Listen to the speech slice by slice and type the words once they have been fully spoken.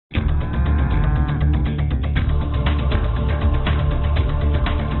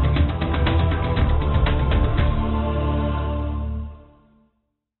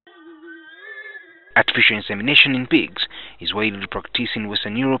Artificial insemination in pigs is widely practiced in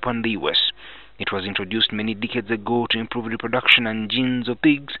Western Europe and the US. It was introduced many decades ago to improve reproduction and genes of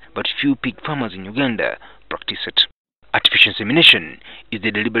pigs, but few pig farmers in Uganda practice it. Artificial insemination is the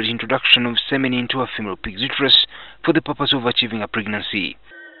deliberate introduction of semen into a female pig's uterus for the purpose of achieving a pregnancy.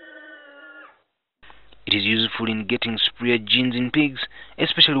 It is useful in getting superior genes in pigs,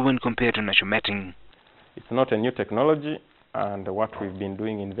 especially when compared to natural mating. It's not a new technology, and what we've been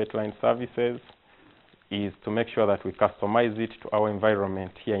doing in veterinary services is to make sure that we customize it to our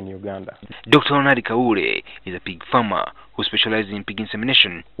environment here in Uganda. Dr. Onadi Kaure is a pig farmer who specializes in pig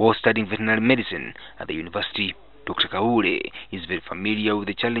insemination while studying veterinary medicine at the university. Dr. Kaure is very familiar with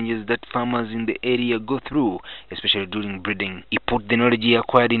the challenges that farmers in the area go through, especially during breeding. He put the knowledge he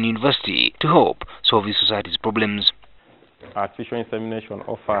acquired in university to help solve the society's problems. Artificial insemination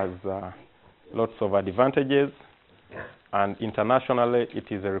offers lots of advantages, and internationally it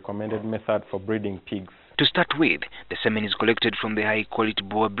is a recommended method for breeding pigs. To start with, the semen is collected from the high-quality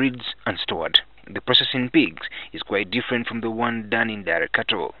Boer breeds and stored. The process in pigs is quite different from the one done in dairy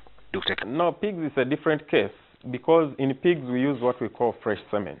cattle. No, pigs is a different case, because in pigs we use what we call fresh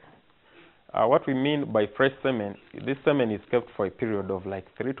semen. What we mean by fresh semen, this semen is kept for a period of like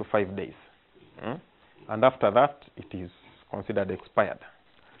 3 to 5 days. And after that, it is considered expired.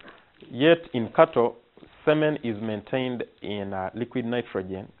 Yet in cattle, semen is maintained in liquid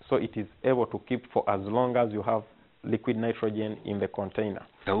nitrogen, so it is able to keep for as long as you have liquid nitrogen in the container.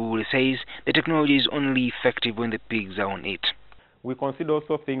 Kauri says the technology is only effective when the pigs are on it. We consider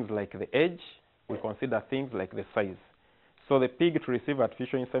also things like the age, we consider things like the size. So the pig to receive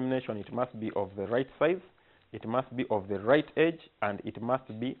artificial insemination, it must be of the right size, it must be of the right age, and it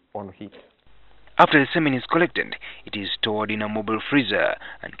must be on heat. After the semen is collected, it is stored in a mobile freezer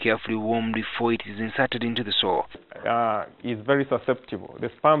and carefully warmed before it is inserted into the soil. It's very susceptible. The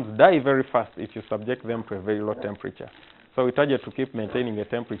sperms die very fast if you subject them to a very low temperature. So we target to keep maintaining a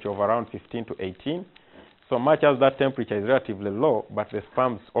temperature of around 15 to 18. So much as that temperature is relatively low, but the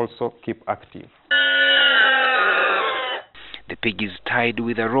sperms also keep active. The pig is tied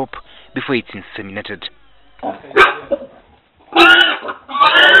with a rope before it's inseminated.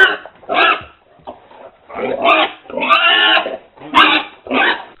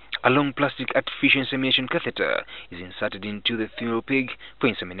 A long plastic artificial insemination catheter is inserted into the female pig for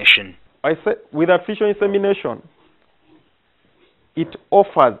insemination. I said with artificial insemination,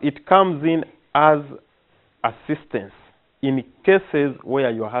 it comes in as assistance in cases where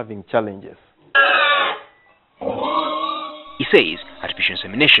you are having challenges. He says artificial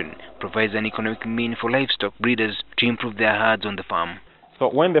insemination provides an economic mean for livestock breeders to improve their herds on the farm. So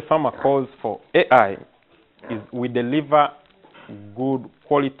when the farmer calls for AI, we deliver good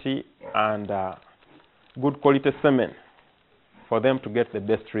quality and good quality semen for them to get the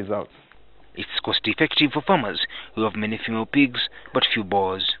best results. It's cost effective for farmers who have many female pigs but few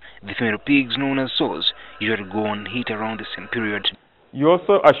boars. The female pigs, known as sows, usually go on heat around the same period. You're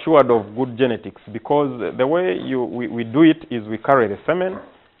also assured of good genetics, because the way we do it is we carry the semen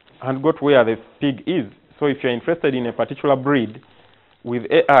and go to where the pig is. So if you're interested in a particular breed, with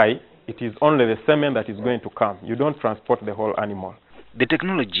AI, it is only the semen that is going to come. You don't transport the whole animal. The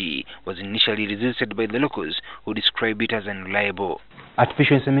technology was initially resisted by the locals, who describe it as unreliable.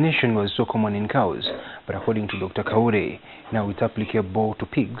 Artificial insemination was so common in cows, but according to Dr. Kaure, now it's applicable to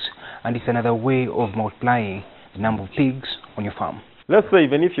pigs, and it's another way of multiplying the number of pigs on your farm. Let's say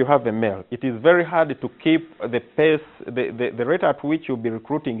even if you have a male, it is very hard to keep the pace, the rate at which you'll be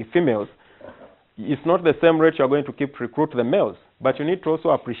recruiting females. It's not the same rate you're going to keep recruit the males. But you need to also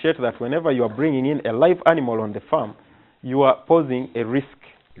appreciate that whenever you are bringing in a live animal on the farm, you are posing a risk.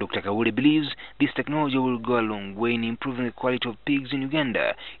 Dr. Kaure believes this technology will go a long way in improving the quality of pigs in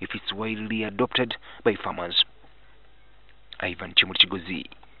Uganda if it's widely adopted by farmers. Ivan Kimuli Kigozi,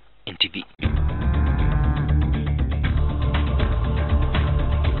 NTV.